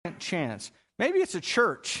chance. Maybe it's a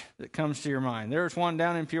church that comes to your mind. There's one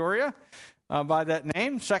down in Peoria by that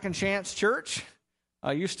name, Second Chance Church.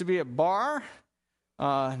 Used to be a bar.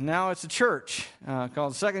 Now it's a church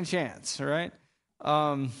called Second Chance, right?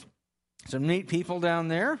 Some neat people down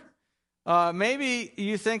there. Maybe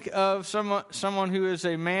you think of someone who is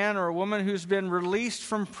a man or a woman who's been released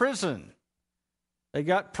from prison. They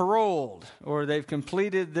got paroled, or they've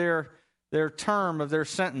completed their term of their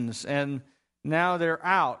sentence, and now they're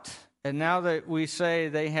out. And now that we say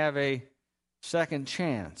they have a second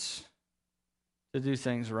chance to do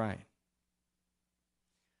things right.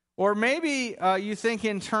 Or maybe you think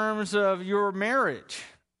in terms of your marriage,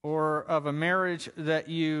 or of a marriage that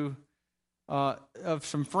you, of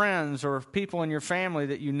some friends or people in your family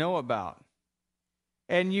that you know about.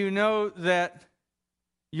 And you know that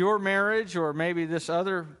your marriage, or maybe this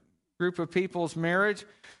other group of people's marriage,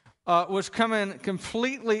 was coming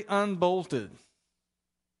completely unbolted.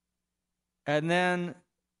 And then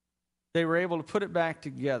they were able to put it back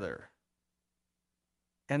together.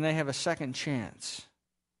 And they have a second chance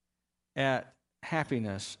at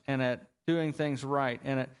happiness and at doing things right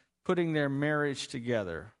and at putting their marriage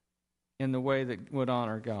together in the way that would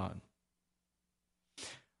honor God.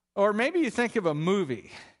 Or maybe you think of a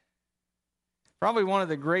movie. Probably one of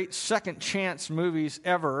the great second chance movies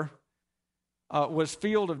ever was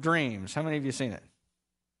Field of Dreams. How many of you seen it?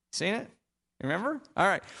 Seen it? Remember? All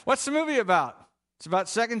right. What's the movie about? It's about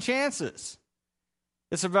second chances.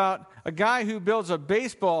 It's about a guy who builds a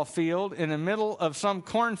baseball field in the middle of some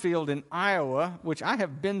cornfield in Iowa, which I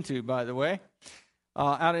have been to, by the way.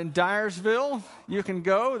 Out in Dyersville, you can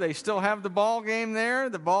go. They still have the ball game there.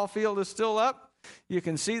 The ball field is still up. You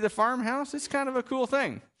can see the farmhouse. It's kind of a cool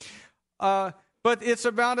thing. But it's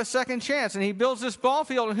about a second chance. And he builds this ball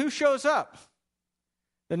field, and who shows up?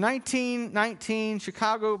 The 1919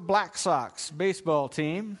 Chicago Black Sox baseball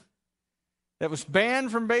team that was banned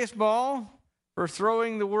from baseball for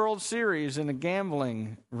throwing the World Series in a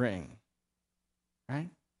gambling ring. Right?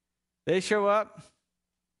 They show up.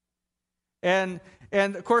 And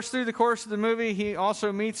of course, through the course of the movie, he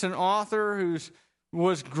also meets an author who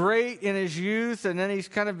was great in his youth, and then he's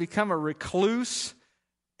kind of become a recluse,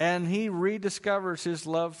 and he rediscovers his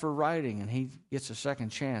love for writing, and he gets a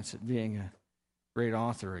second chance at being a great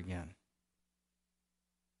author again.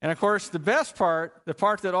 And of course, the best part, the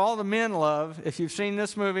part that all the men love, if you've seen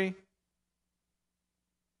this movie,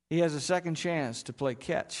 he has a second chance to play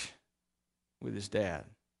catch with his dad.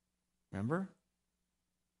 Remember?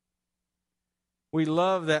 We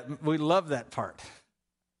love that part.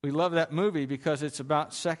 We love that movie because it's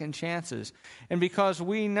about second chances. And because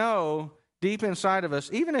we know deep inside of us,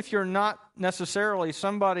 even if you're not necessarily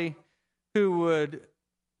somebody who would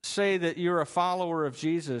say that you're a follower of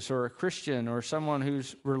Jesus or a Christian or someone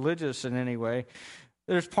who's religious in any way,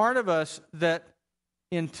 there's part of us that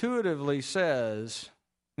intuitively says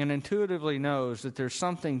and intuitively knows that there's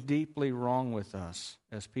something deeply wrong with us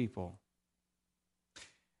as people.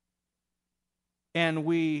 And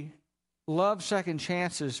we love second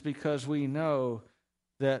chances because we know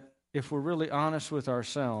that if we're really honest with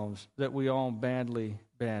ourselves, that we all badly,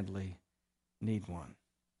 badly need one.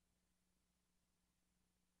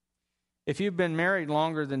 If you've been married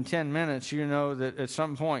longer than 10 minutes, you know that at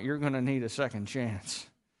some point you're going to need a second chance.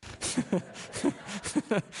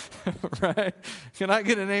 Right? Can I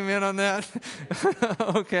get an amen on that?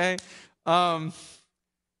 Okay.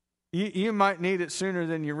 You might need it sooner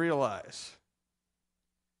than you realize.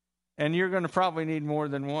 And you're going to probably need more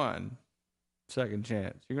than one second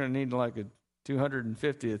chance. You're going to need like a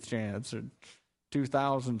 250th chance or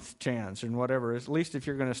 2,000th chance and whatever, at least if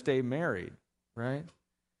you're going to stay married, right?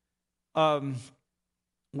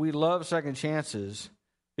 We love second chances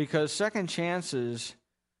because second chances,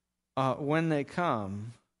 when they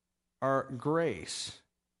come, are grace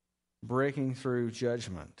breaking through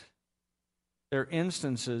judgment. They're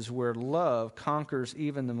instances where love conquers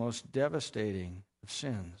even the most devastating of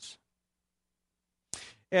sins.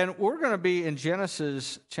 And we're going to be in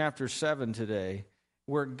Genesis chapter 7 today,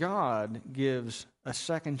 where God gives a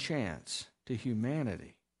second chance to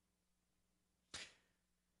humanity.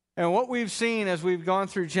 And what we've seen as we've gone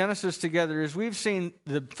through Genesis together is we've seen,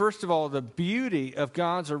 first of all, the beauty of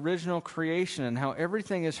God's original creation and how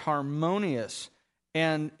everything is harmonious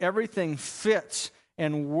and everything fits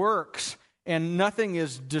and works and nothing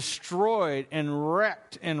is destroyed and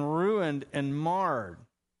wrecked and ruined and marred.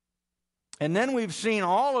 And then we've seen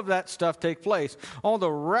all of that stuff take place, all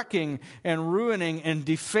the wrecking and ruining and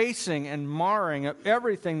defacing and marring of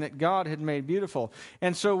everything that God had made beautiful.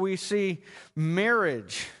 And so we see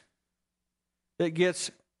marriage that gets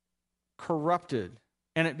corrupted,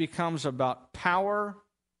 and it becomes about power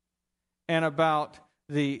and about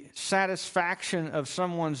the satisfaction of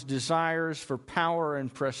someone's desires for power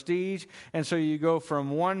and prestige. And so you go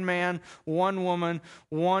from one man, one woman,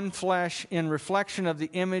 one flesh in reflection of the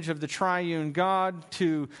image of the triune God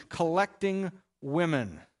to collecting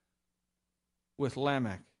women with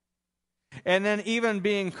Lamech. And then even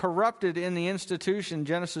being corrupted in the institution,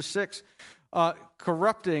 Genesis 6,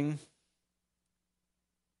 corrupting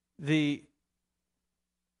the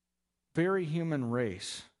very human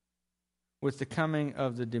race with the coming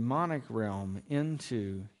of the demonic realm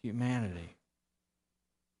into humanity.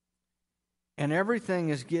 And everything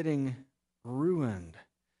is getting ruined.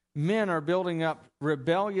 Men are building up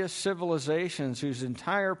rebellious civilizations whose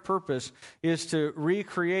entire purpose is to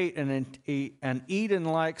recreate an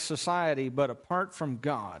Eden-like society, but apart from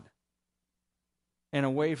God and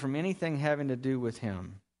away from anything having to do with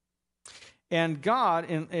Him. And God,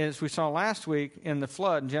 as we saw last week in the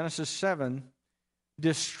flood, in Genesis 7,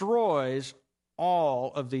 destroys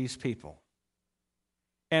all of these people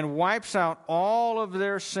and wipes out all of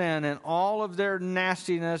their sin and all of their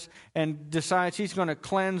nastiness and decides He's going to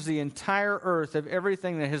cleanse the entire earth of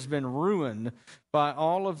everything that has been ruined by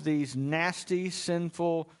all of these nasty,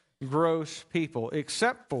 sinful, gross people,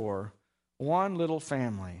 except for one little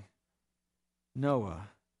family, Noah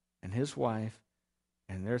and his wife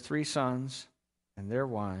and their 3 sons and their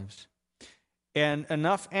wives, and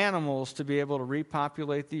enough animals to be able to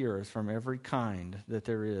repopulate the earth from every kind that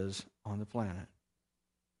there is on the planet.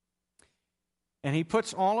 And He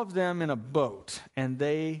puts all of them in a boat, and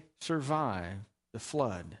they survive the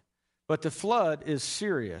flood. But the flood is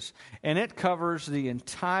serious, and it covers the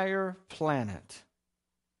entire planet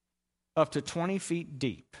up to 20 feet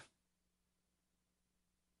deep,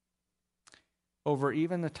 over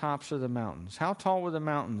even the tops of the mountains. How tall were the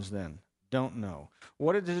mountains then? Don't know.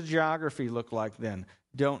 What did the geography look like then?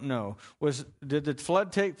 Don't know. Did the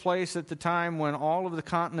flood take place at the time when all of the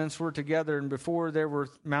continents were together and before there were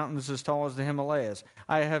mountains as tall as the Himalayas?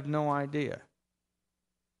 I have no idea.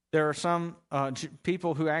 There are some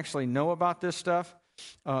people who actually know about this stuff,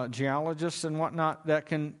 geologists and whatnot, that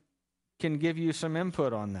can give you some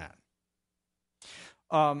input on that.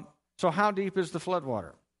 So how deep is the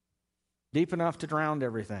floodwater? Deep enough to drown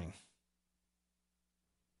everything.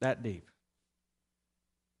 That deep.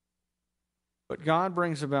 But God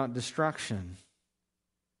brings about destruction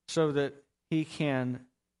so that He can,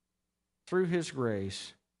 through His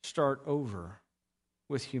grace, start over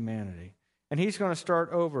with humanity. And He's going to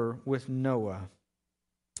start over with Noah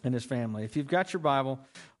and his family. If you've got your Bible,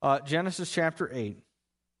 Genesis chapter 8.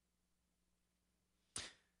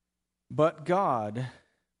 But God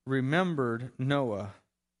remembered Noah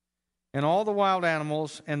and all the wild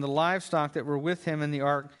animals and the livestock that were with him in the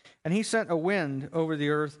ark, and He sent a wind over the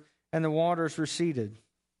earth, and the waters receded.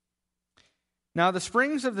 Now the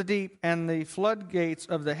springs of the deep and the floodgates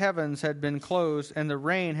of the heavens had been closed, and the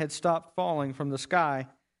rain had stopped falling from the sky.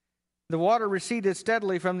 The water receded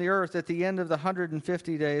steadily from the earth. At the end of the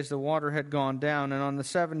 150 days, the water had gone down, and on the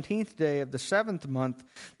 17th day of the 7th month,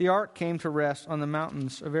 the ark came to rest on the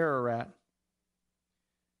mountains of Ararat.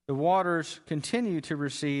 The waters continued to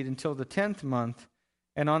recede until the 10th month,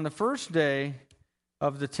 and on the first day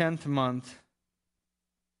of the 10th month,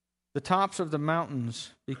 the tops of the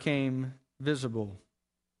mountains became visible.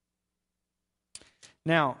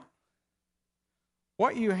 Now,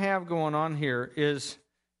 what you have going on here is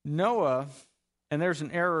Noah, and there's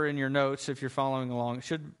an error in your notes if you're following along. It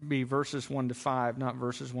should be verses 1 to 5, not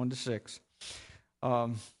verses 1 to 6.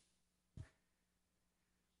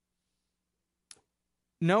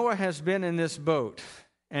 Noah has been in this boat,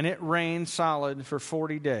 and it rained solid for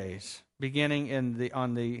 40 days, beginning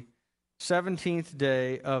on the 17th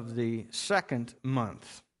day of the 2nd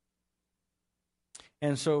month.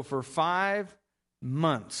 And so for 5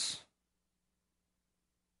 months,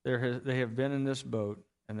 they have been in this boat,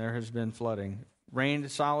 and there has been flooding.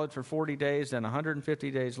 Rained solid for 40 days, then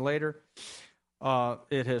 150 days later,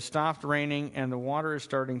 it has stopped raining, and the water is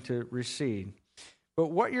starting to recede. But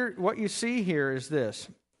what you see here is this.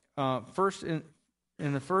 First, in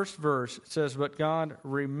the first verse, it says, "But God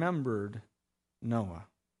remembered Noah."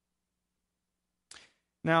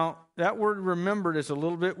 Now, that word remembered is a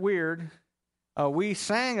little bit weird. We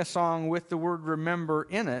sang a song with the word remember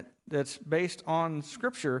in it that's based on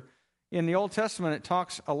Scripture. In the Old Testament, it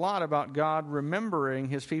talks a lot about God remembering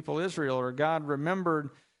His people Israel, or God remembered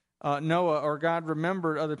Noah, or God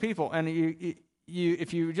remembered other people. And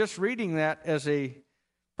if you're just reading that as a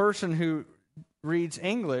person who reads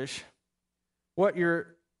English,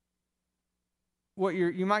 you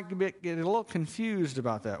might get a little confused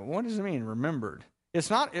about that. What does it mean, remembered? It's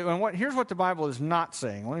not, and here's what the Bible is not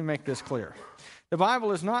saying. Let me make this clear. The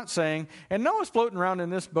Bible is not saying, and Noah's floating around in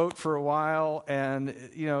this boat for a while, and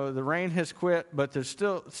the rain has quit, but there's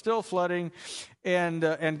still flooding,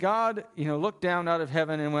 and God looked down out of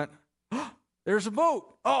heaven and went, oh, there's a boat.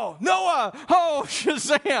 Oh, Noah! Oh,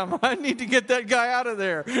 Shazam! I need to get that guy out of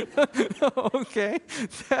there. Okay,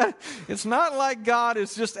 it's not like God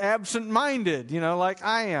is just absent-minded, like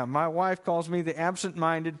I am. My wife calls me the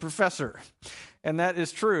absent-minded professor. And that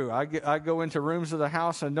is true. I go into rooms of the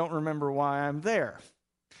house and don't remember why I'm there.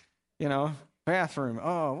 Bathroom.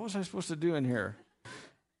 Oh, what was I supposed to do in here?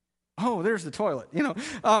 Oh, there's the toilet.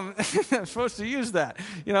 I'm supposed to use that.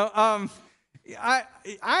 I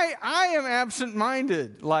am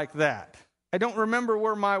absent-minded like that. I don't remember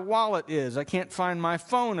where my wallet is. I can't find my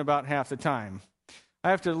phone about half the time. I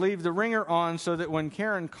have to leave the ringer on so that when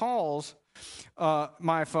Karen calls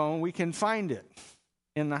my phone, we can find it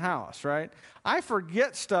in the house, right? I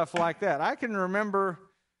forget stuff like that. I can remember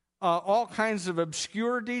all kinds of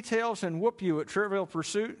obscure details and whoop you at Trivial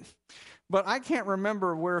Pursuit, but I can't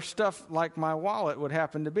remember where stuff like my wallet would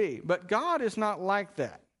happen to be. But God is not like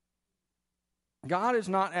that. God is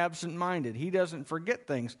not absent-minded. He doesn't forget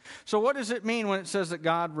things. So what does it mean when it says that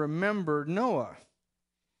God remembered Noah?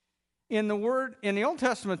 In the Old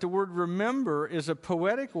Testament, the word remember is a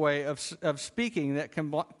poetic way of speaking that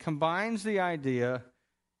combines the idea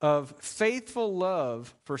of faithful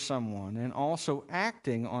love for someone and also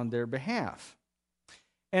acting on their behalf.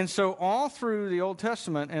 And so all through the Old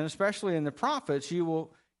Testament, and especially in the prophets, you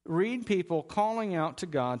will read people calling out to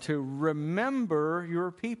God to remember your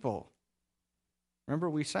people. Remember,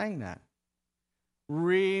 we sang that.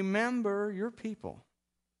 Remember your people.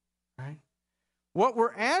 Right? What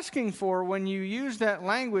we're asking for when you use that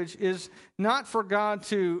language is not for God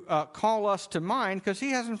to call us to mind, because He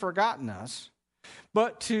hasn't forgotten us,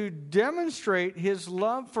 but to demonstrate His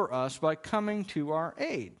love for us by coming to our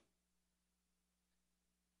aid.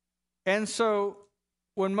 And so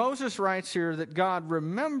when Moses writes here that God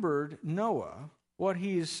remembered Noah, what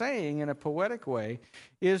he is saying in a poetic way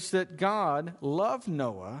is that God loved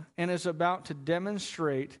Noah and is about to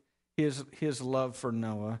demonstrate his love for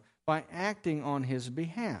Noah by acting on his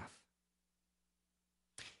behalf.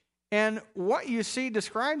 And what you see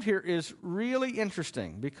described here is really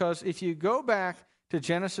interesting, because if you go back to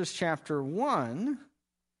Genesis chapter 1,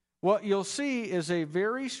 what you'll see is a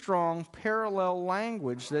very strong parallel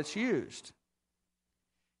language that's used.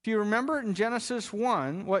 If you remember in Genesis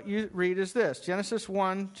 1, what you read is this. Genesis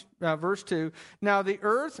 1, verse 2, "Now the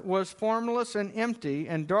earth was formless and empty,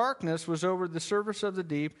 and darkness was over the surface of the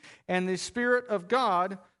deep, and the Spirit of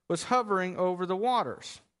God was hovering over the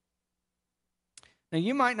waters." Now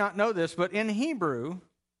you might not know this, but in Hebrew,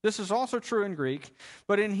 this is also true in Greek,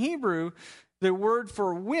 but in Hebrew, the word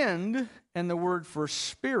for wind and the word for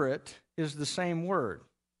spirit is the same word.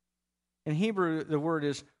 In Hebrew, the word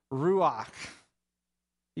is ruach.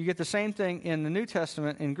 You get the same thing in the New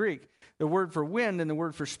Testament in Greek. The word for wind and the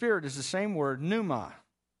word for spirit is the same word, pneuma.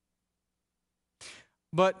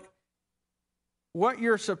 But what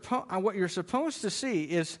you're supposed to see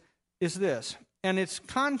is this, and it's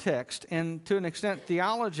context and to an extent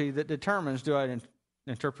theology that determines, do I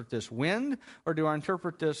interpret this wind or do I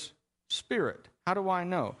interpret this spirit? How do I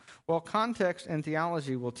know? Well, context and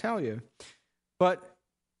theology will tell you. But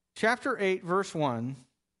chapter 8, verse 1,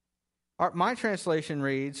 my translation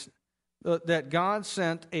reads that God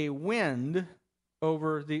sent a wind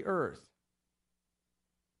over the earth.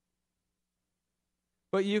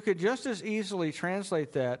 But you could just as easily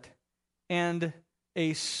translate that, and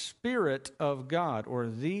a Spirit of God, or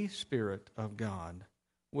the Spirit of God,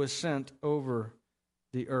 was sent over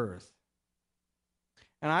the earth.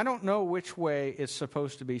 And I don't know which way it's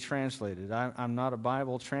supposed to be translated. I'm not a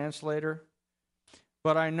Bible translator,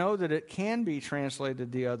 but I know that it can be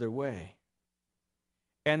translated the other way.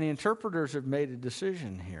 And the interpreters have made a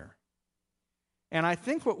decision here. And I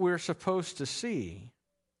think what we're supposed to see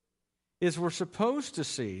is we're supposed to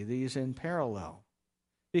see these in parallel,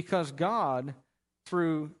 because God,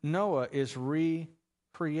 through Noah, is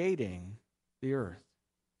recreating the earth.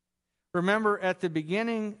 Remember, at the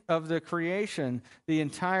beginning of the creation, the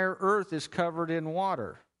entire earth is covered in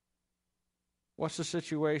water. What's the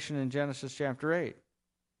situation in Genesis chapter 8?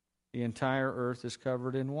 The entire earth is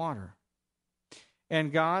covered in water.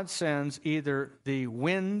 And God sends either the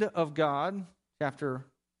wind of God, chapter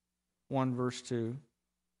 1, verse 2,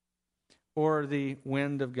 or the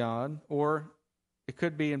wind of God, or it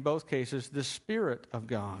could be in both cases the Spirit of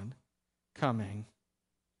God coming.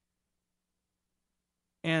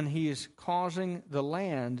 And He is causing the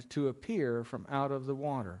land to appear from out of the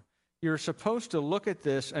water. you're supposed to look at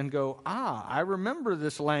this and go, I remember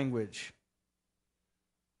this language.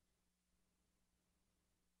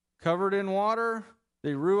 Covered in water,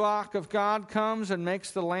 the Ruach of God comes and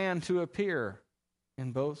makes the land to appear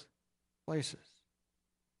in both places.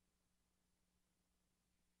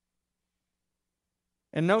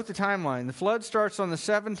 And note the timeline. The flood starts on the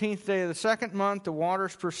 17th day of the second month. The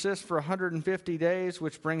waters persist for 150 days,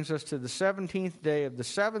 which brings us to the 17th day of the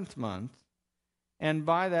seventh month. And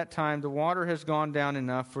by that time, the water has gone down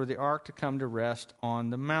enough for the ark to come to rest on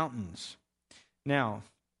the mountains. Now,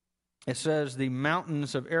 it says the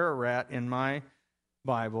mountains of Ararat in my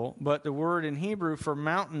Bible, but the word in Hebrew for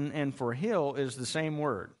mountain and for hill is the same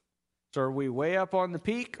word. So are we way up on the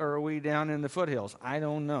peak or are we down in the foothills? I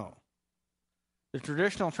don't know. The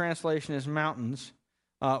traditional translation is mountains.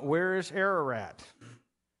 Where is Ararat?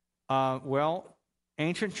 Well,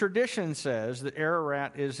 ancient tradition says that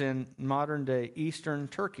Ararat is in modern-day eastern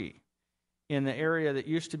Turkey, in the area that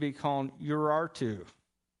used to be called Urartu,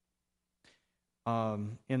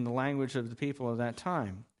 in the language of the people of that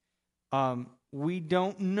time. We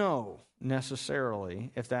don't know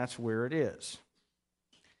necessarily if that's where it is.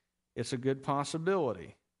 It's a good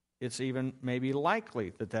possibility. It's even maybe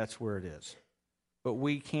likely that that's where it is. But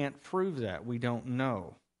we can't prove that. We don't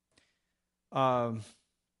know. But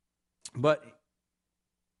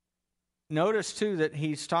notice, too, that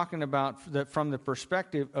he's talking about that from the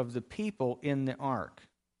perspective of the people in the ark.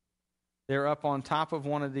 They're up on top of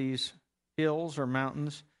one of these hills or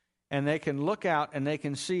mountains, and they can look out and they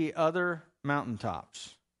can see other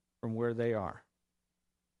mountaintops from where they are.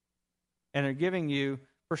 And they're giving you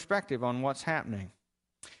perspective on what's happening.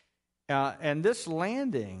 And this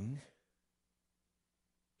landing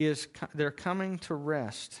they're coming to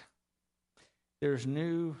rest. There's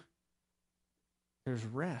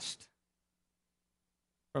rest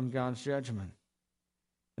from God's judgment.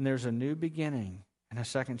 And there's a new beginning and a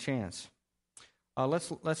second chance.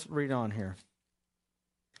 Let's read on here.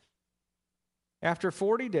 After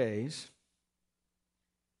 40 days,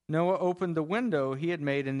 Noah opened the window he had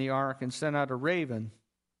made in the ark and sent out a raven,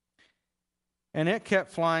 and it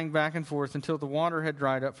kept flying back and forth until the water had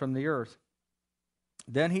dried up from the earth.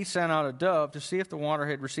 Then he sent out a dove to see if the water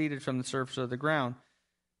had receded from the surface of the ground.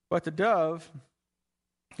 But the dove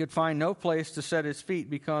could find no place to set its feet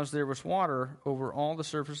because there was water over all the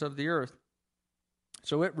surface of the earth.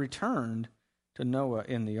 So it returned to Noah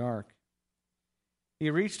in the ark. He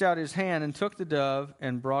reached out his hand and took the dove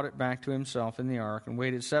and brought it back to himself in the ark and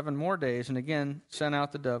waited 7 more days and again sent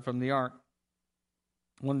out the dove from the ark.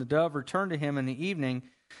 When the dove returned to him in the evening,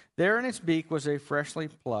 there in its beak was a freshly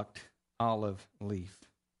plucked olive leaf.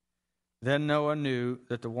 Then Noah knew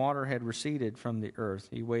that the water had receded from the earth.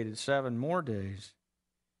 He waited 7 more days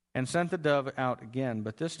and sent the dove out again,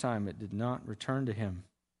 but this time it did not return to him.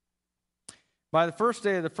 By the first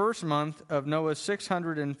day of the first month of Noah's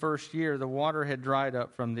 601st year, the water had dried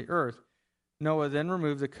up from the earth. Noah then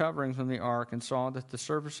removed the covering from the ark and saw that the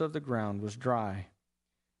surface of the ground was dry.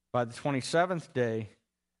 By the 27th day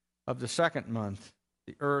of the second month,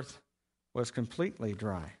 the earth was completely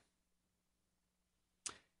dry.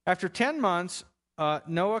 After 10 months,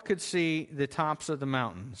 Noah could see the tops of the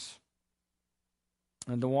mountains.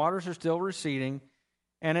 And the waters are still receding,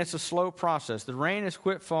 and it's a slow process. The rain has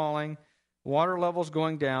quit falling, water levels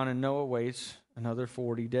going down, and Noah waits another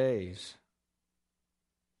 40 days.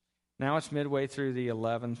 Now it's midway through the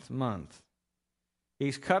 11th month.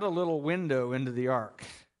 He's cut a little window into the ark,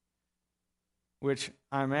 which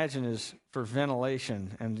I imagine is for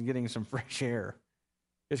ventilation and getting some fresh air.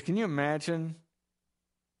 Because can you imagine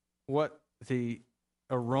what the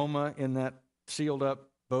aroma in that sealed up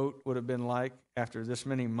boat would have been like after this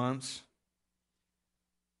many months?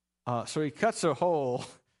 So he cuts a hole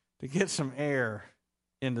to get some air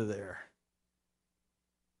into there.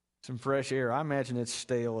 Some fresh air. I imagine it's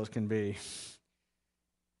stale as can be.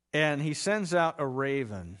 And he sends out a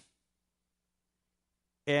raven.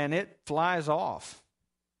 And it flies off.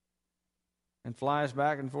 And flies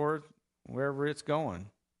back and forth wherever it's going.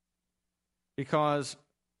 Because,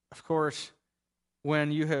 of course,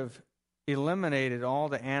 when you have eliminated all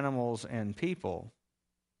the animals and people,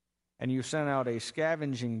 and you send out a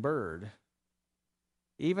scavenging bird,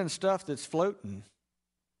 even stuff that's floating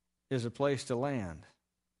is a place to land.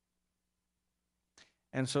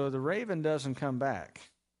 And so the raven doesn't come back.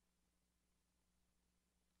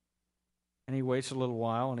 And he waits a little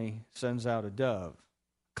while and he sends out a dove,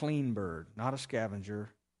 a clean bird, not a scavenger.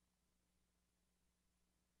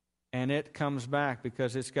 And it comes back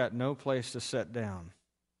because it's got no place to set down.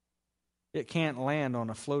 It can't land on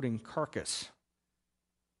a floating carcass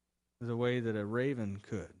the way that a raven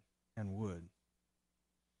could and would.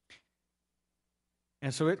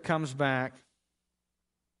 And so it comes back,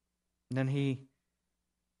 and then he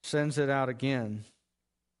sends it out again.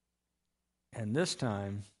 And this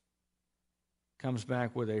time comes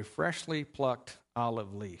back with a freshly plucked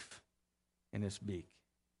olive leaf in its beak.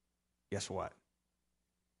 Guess what?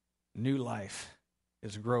 New life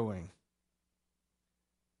is growing.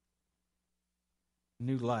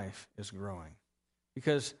 New life is growing.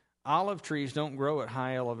 Because olive trees don't grow at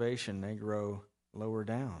high elevation, they grow lower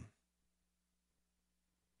down.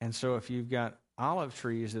 And so if you've got olive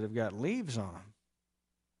trees that have got leaves on them,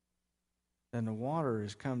 then the water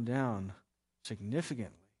has come down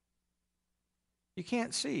significantly. You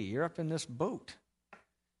can't see. You're up in this boat,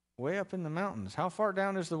 way up in the mountains. How far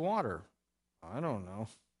down is the water? I don't know.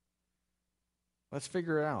 Let's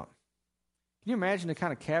figure it out. Can you imagine the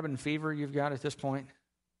kind of cabin fever you've got at this point?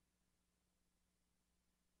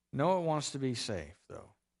 Noah wants to be safe, though.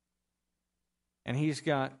 And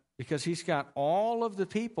because he's got all of the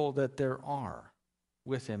people that there are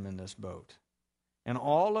with him in this boat. And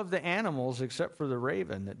all of the animals, except for the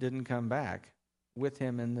raven that didn't come back, with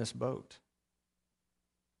him in this boat.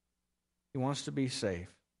 He wants to be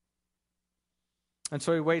safe. And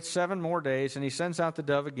so he waits 7 more days, and he sends out the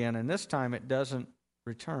dove again, and this time it doesn't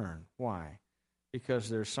return. Why? Because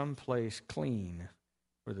there's some place clean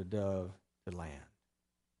for the dove to land.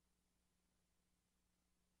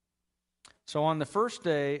 So on the first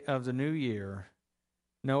day of the new year,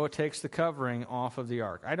 Noah takes the covering off of the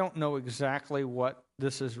ark. I don't know exactly what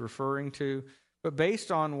this is referring to, but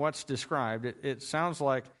based on what's described, it sounds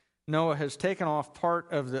like Noah has taken off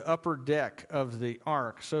part of the upper deck of the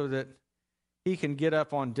ark so that he can get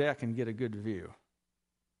up on deck and get a good view.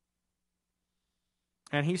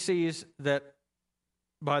 And he sees that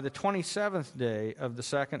by the 27th day of the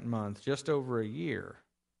second month, just over a year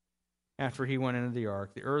after he went into the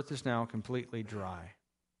ark, the earth is now completely dry.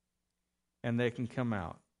 And they can come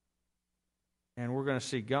out. And we're going to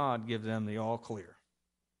see God give them the all clear.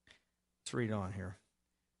 Let's read on here.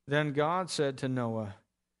 Then God said to Noah,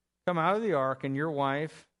 "Come out of the ark, and your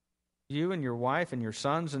wife, you and your wife and your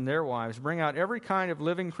sons and their wives. Bring out every kind of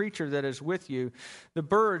living creature that is with you, the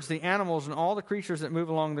birds, the animals, and all the creatures that move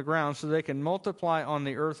along the ground, so they can multiply on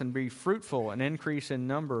the earth and be fruitful and increase in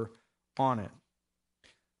number on it."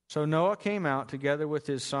 So Noah came out together with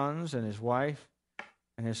his sons and his wife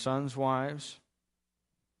and his sons' wives,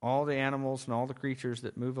 all the animals and all the creatures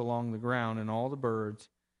that move along the ground and all the birds.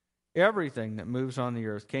 Everything that moves on the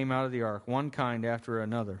earth came out of the ark, one kind after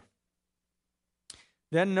another.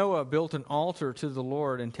 Then Noah built an altar to the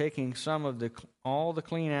Lord, and taking some of all the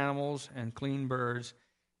clean animals and clean birds,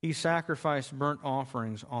 he sacrificed burnt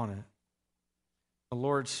offerings on it. The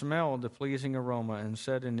Lord smelled the pleasing aroma and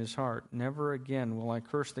said in his heart, "Never again will I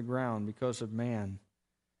curse the ground because of man,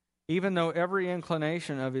 even though every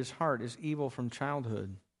inclination of his heart is evil from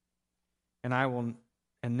childhood.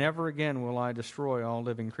 And never again will I destroy all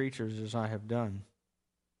living creatures as I have done.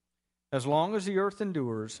 As long as the earth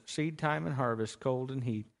endures, seed time and harvest, cold and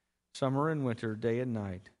heat, summer and winter, day and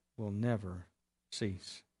night will never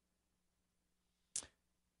cease."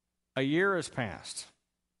 A year has passed.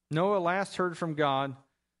 Noah last heard from God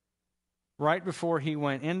right before he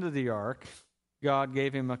went into the ark. God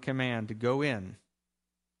gave him a command to go in.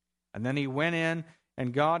 And then he went in,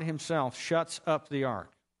 and God himself shuts up the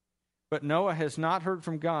ark. But Noah has not heard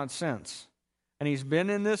from God since. And he's been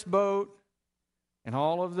in this boat, and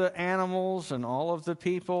all of the animals and all of the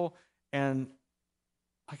people, and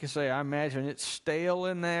like I say, I imagine it's stale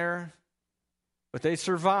in there, but they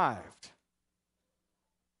survived.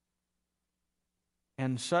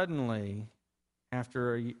 And suddenly,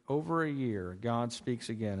 after over a year, God speaks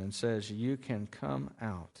again and says, "You can come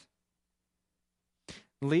out.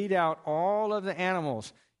 Lead out all of the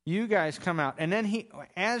animals. You guys come out." And then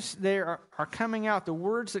as they are coming out, the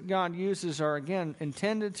words that God uses are, again,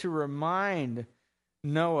 intended to remind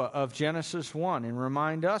Noah of Genesis 1 and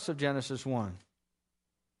remind us of Genesis 1.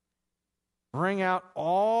 Bring out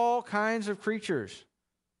all kinds of creatures,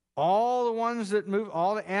 all the ones that move,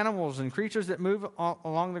 all the animals and creatures that move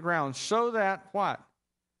along the ground, so that what?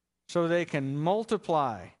 So they can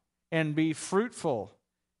multiply and be fruitful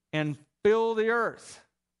and fill the earth.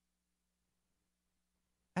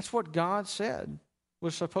 That's what God said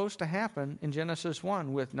was supposed to happen in Genesis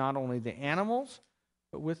 1 with not only the animals,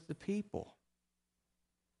 but with the people.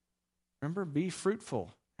 Remember, be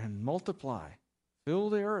fruitful and multiply.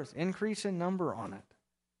 Fill the earth. Increase in number on it.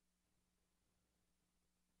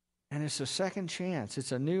 And it's a second chance.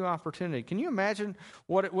 It's a new opportunity. Can you imagine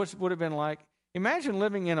what it would have been like? Imagine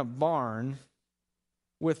living in a barn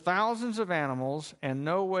with thousands of animals and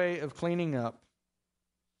no way of cleaning up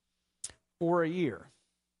for a year.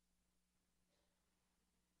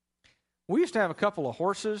 We used to have a couple of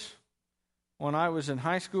horses. When I was in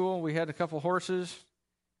high school, we had a couple of horses,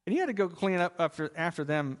 and you had to go clean up after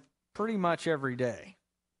them pretty much every day.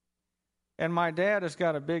 And my dad has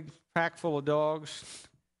got a big pack full of dogs,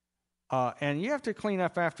 and you have to clean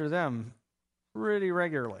up after them pretty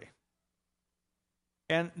regularly.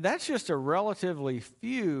 And that's just a relatively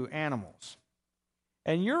few animals.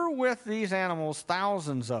 And you're with these animals,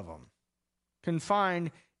 thousands of them,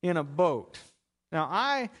 confined in a boat. Now,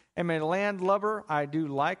 I am a landlubber. I do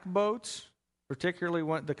like boats,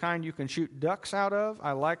 particularly the kind you can shoot ducks out of.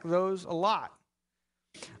 I like those a lot.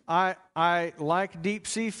 I like deep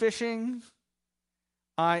sea fishing.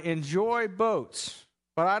 I enjoy boats,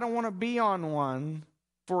 but I don't want to be on one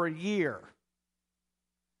for a year.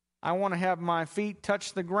 I want to have my feet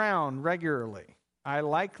touch the ground regularly. I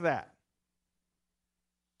like that.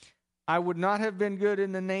 I would not have been good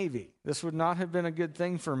in the Navy. This would not have been a good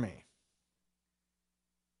thing for me.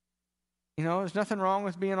 You know, there's nothing wrong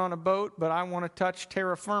with being on a boat, but I want to touch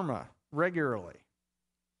terra firma regularly.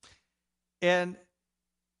 And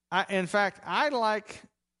in fact, I like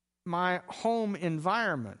my home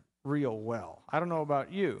environment real well. I don't know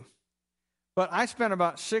about you, but I spent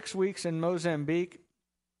about 6 weeks in Mozambique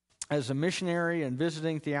as a missionary and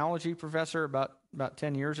visiting theology professor about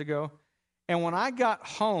 10 years ago. And when I got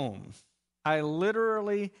home, I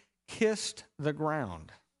literally kissed the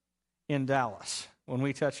ground in Dallas when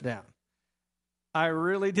we touched down. I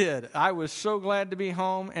really did. I was so glad to be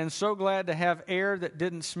home and so glad to have air that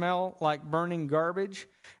didn't smell like burning garbage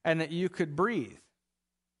and that you could breathe.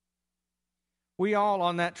 We all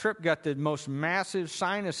on that trip got the most massive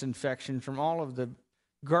sinus infection from all of the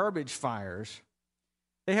garbage fires.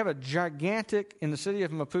 They have a gigantic, in the city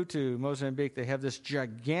of Maputo, Mozambique, they have this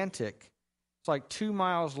gigantic, it's like 2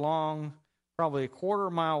 miles long, probably a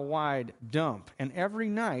quarter-mile wide dump. And every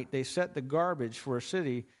night they set the garbage for a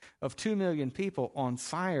city of 2 million people on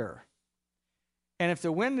fire. And if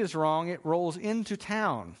the wind is wrong, it rolls into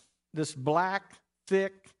town. This black,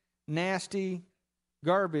 thick, nasty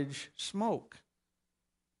garbage smoke.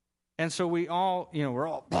 And so we all, we're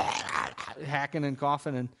all hacking and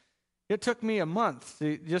coughing. And it took me a month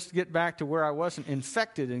to just get back to where I wasn't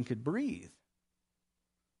infected and could breathe.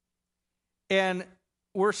 And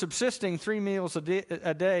we're subsisting 3 meals a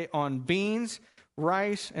day on beans,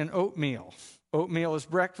 rice, and oatmeal. Oatmeal is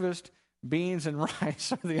breakfast. Beans and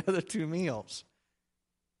rice are the other 2 meals.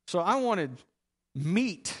 So I wanted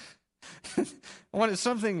meat. I wanted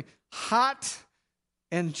something hot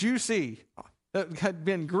and juicy that had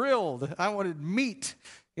been grilled. I wanted meat.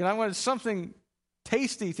 I wanted something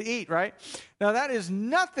tasty to eat, right? Now, that is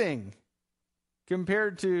nothing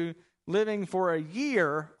compared to living for a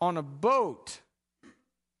year on a boat.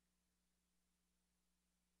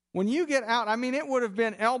 When you get out, it would have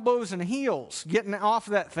been elbows and heels getting off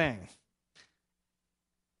that thing.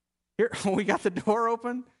 Here, we got the door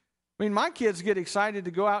open. My kids get excited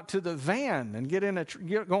to go out to the van and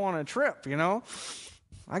go on a trip,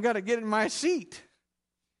 I got to get in my seat.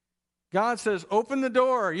 God says, open the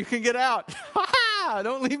door. You can get out.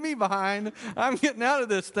 Don't leave me behind. I'm getting out of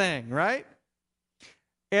this thing, right?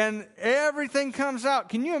 And everything comes out.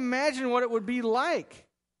 Can you imagine what it would be like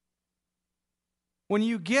when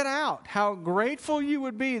you get out? How grateful you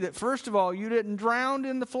would be that, first of all, you didn't drown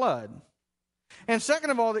in the flood. And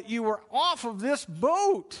second of all, that you were off of this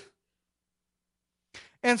boat.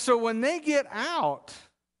 And so when they get out,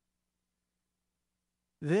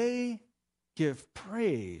 they give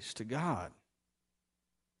praise to God.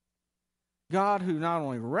 God who not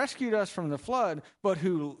only rescued us from the flood, but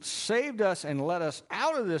who saved us and let us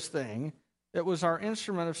out of this thing that was our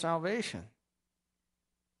instrument of salvation.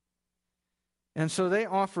 And so they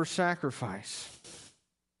offer sacrifice.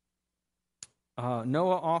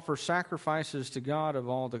 Noah offers sacrifices to God of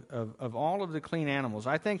all of the clean animals.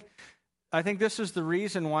 I think this is the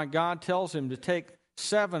reason why God tells him to take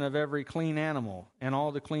 7 of every clean animal and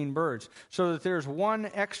all the clean birds, so that there's one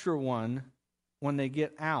extra one when they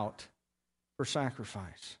get out for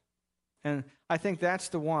sacrifice. And I think that's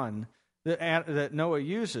the one that Noah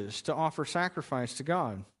uses to offer sacrifice to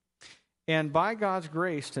God. And by God's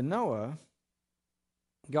grace to Noah,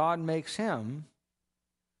 God makes him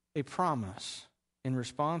a promise in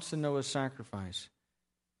response to Noah's sacrifice.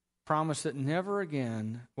 Promise that never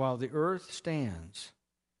again, while the earth stands,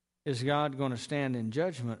 is God going to stand in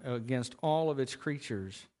judgment against all of its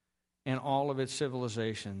creatures and all of its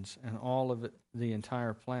civilizations and all of the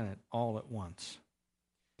entire planet all at once.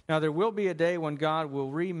 Now, there will be a day when God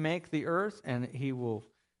will remake the earth and he will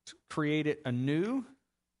create it anew,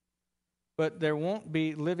 but there won't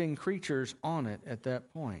be living creatures on it at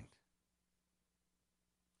that point.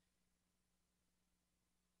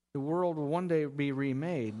 the world will one day be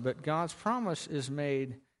remade, but God's promise is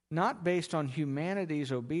made not based on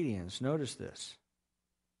humanity's obedience. Notice this.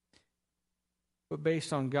 But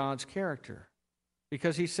based on God's character.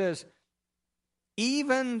 Because he says,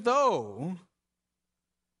 even though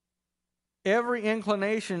every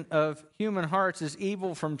inclination of human hearts is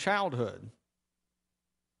evil from childhood,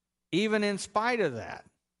 even in spite of that,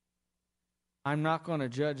 I'm not going to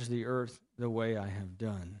judge the earth the way I have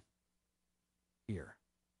done here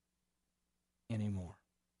anymore.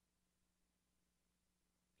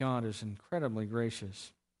 God is incredibly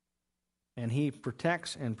gracious, and he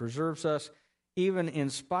protects and preserves us even in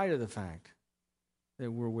spite of the fact that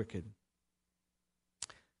we're wicked.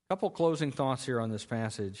 A couple closing thoughts here on this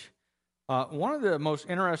passage. One of the most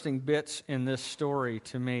interesting bits in this story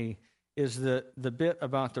to me is the bit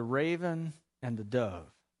about the raven and the dove.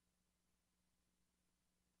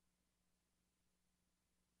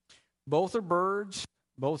 Both are birds.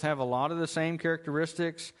 Both have a lot of the same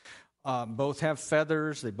characteristics. Both have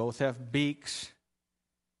feathers. They both have beaks.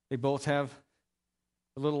 They both have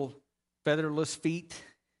little featherless feet,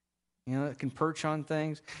 that can perch on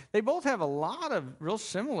things. They both have a lot of real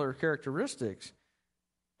similar characteristics,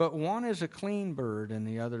 but one is a clean bird and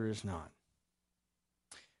the other is not.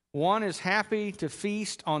 One is happy to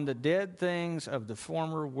feast on the dead things of the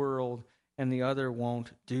former world, and the other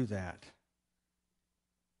won't do that.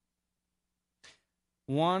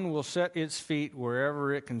 One will set its feet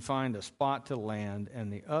wherever it can find a spot to land,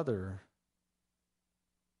 and the other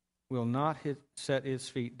will not set its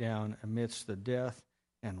feet down amidst the death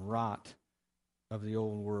and rot of the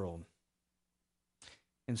old world.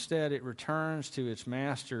 Instead, it returns to its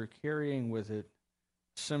master, carrying with it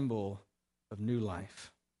a symbol of new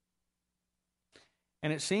life.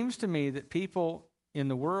 And it seems to me that people in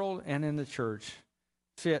the world and in the church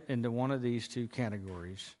fit into one of these two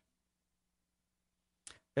categories.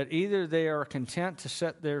 That either they are content to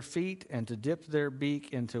set their feet and to dip their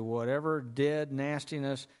beak into whatever dead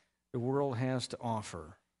nastiness the world has to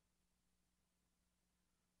offer,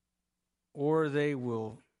 or they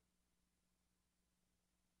will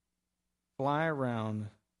fly around,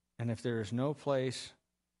 and if there is no place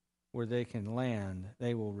where they can land,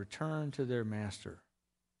 they will return to their master.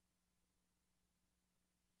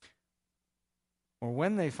 Or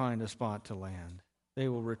when they find a spot to land, they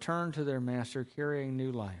will return to their master carrying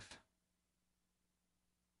new life.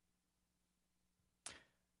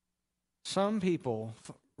 Some people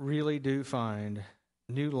really do find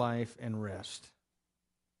new life and rest.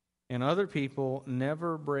 And other people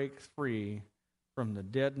never break free from the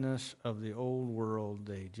deadness of the old world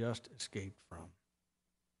they just escaped from.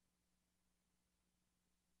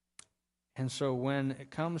 And so when it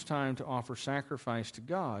comes time to offer sacrifice to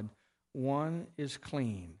God, one is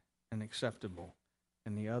clean and acceptable,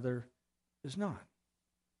 and the other is not.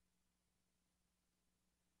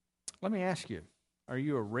 Let me ask you, are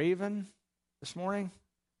you a raven this morning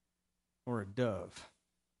or a dove?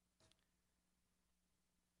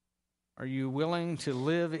 Are you willing to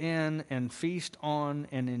live in and feast on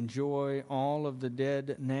and enjoy all of the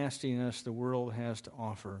dead nastiness the world has to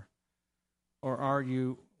offer? Or are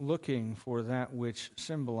you looking for that which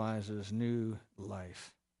symbolizes new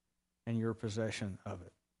life and your possession of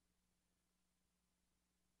it?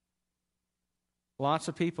 Lots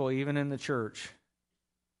of people, even in the church,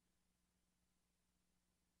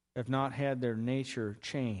 have not had their nature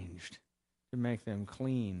changed to make them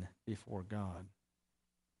clean before God.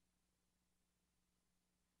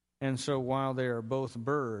 And so while they are both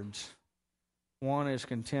birds, one is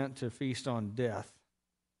content to feast on death,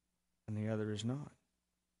 and the other is not.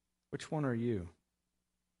 Which one are you?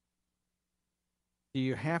 Do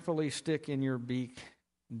you happily stick in your beak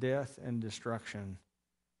death and destruction,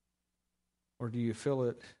 or do you fill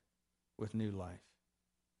it with new life?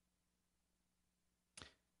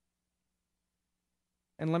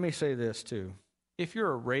 And let me say this too. If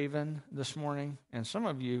you're a raven this morning, and some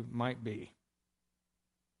of you might be,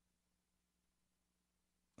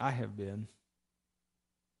 I have been.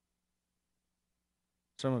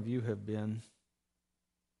 Some of you have been.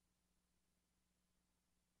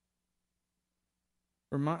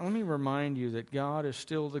 Let me remind you that God is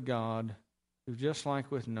still the God who, just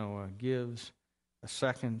like with Noah, gives a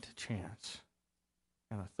second chance,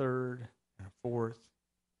 and a third, and a fourth,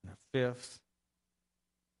 and a fifth,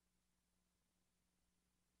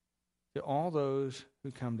 to all those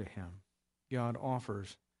who come to him. God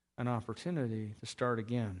offers an opportunity to start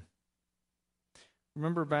again.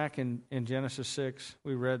 Remember back in Genesis 6,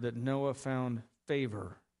 we read that Noah found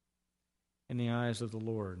favor in the eyes of the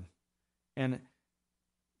Lord. And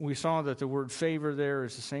we saw that the word favor there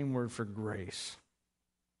is the same word for grace.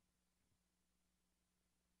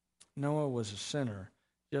 Noah was a sinner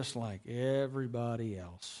just like everybody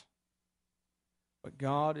else. But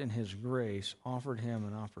God, in his grace, offered him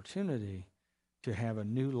an opportunity to have a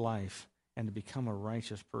new life and to become a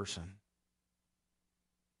righteous person.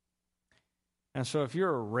 And so if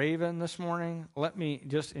you're a raven this morning, let me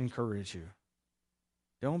just encourage you.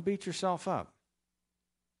 Don't beat yourself up.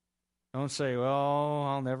 Don't say, well,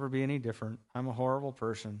 I'll never be any different. I'm a horrible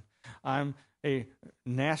person. I'm a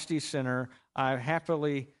nasty sinner. I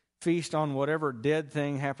happily feast on whatever dead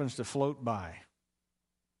thing happens to float by.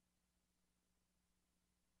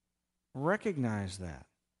 Recognize that.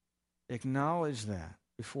 Acknowledge that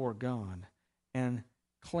before God and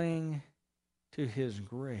cling to his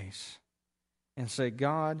grace and say,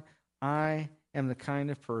 God, I am the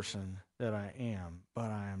kind of person that I am,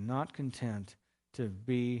 but I am not content to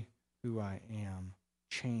be who I am.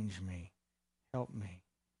 Change me. Help me.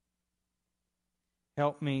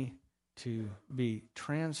 Help me to be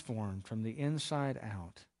transformed from the inside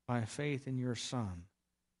out by faith in your Son,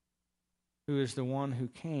 who is the one who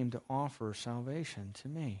came to offer salvation to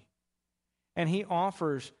me. And he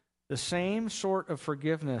offers the same sort of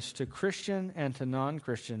forgiveness to Christian and to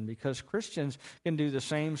non-Christian, because Christians can do the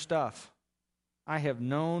same stuff. I have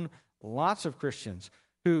known lots of Christians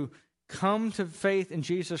who come to faith in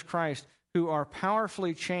Jesus Christ, who are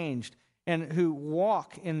powerfully changed and who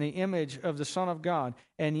walk in the image of the Son of God,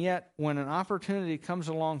 and yet when an opportunity comes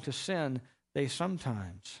along to sin, they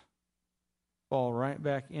sometimes fall right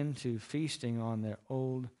back into feasting on their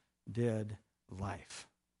old, dead life.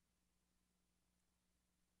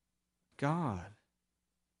 God,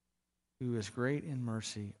 who is great in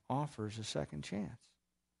mercy, offers a second chance.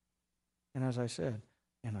 And as I said,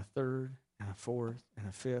 and a third, and a fourth, and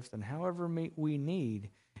a fifth, and however we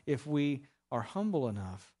need, if we are humble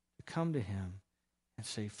enough to come to him and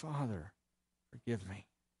say, Father, forgive me.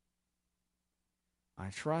 I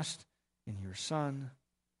trust in your Son.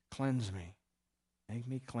 Cleanse me. Make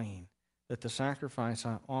me clean, that the sacrifice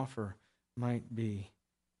I offer might be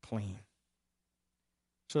clean.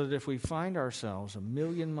 So that if we find ourselves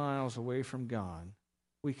 1,000,000 miles away from God,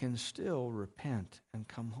 we can still repent and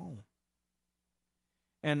come home.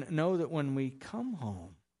 And know that when we come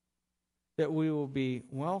home, that we will be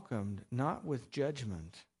welcomed not with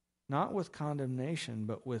judgment, not with condemnation,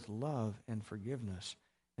 but with love and forgiveness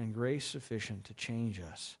and grace sufficient to change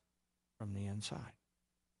us from the inside.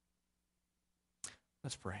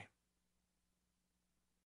 Let's pray.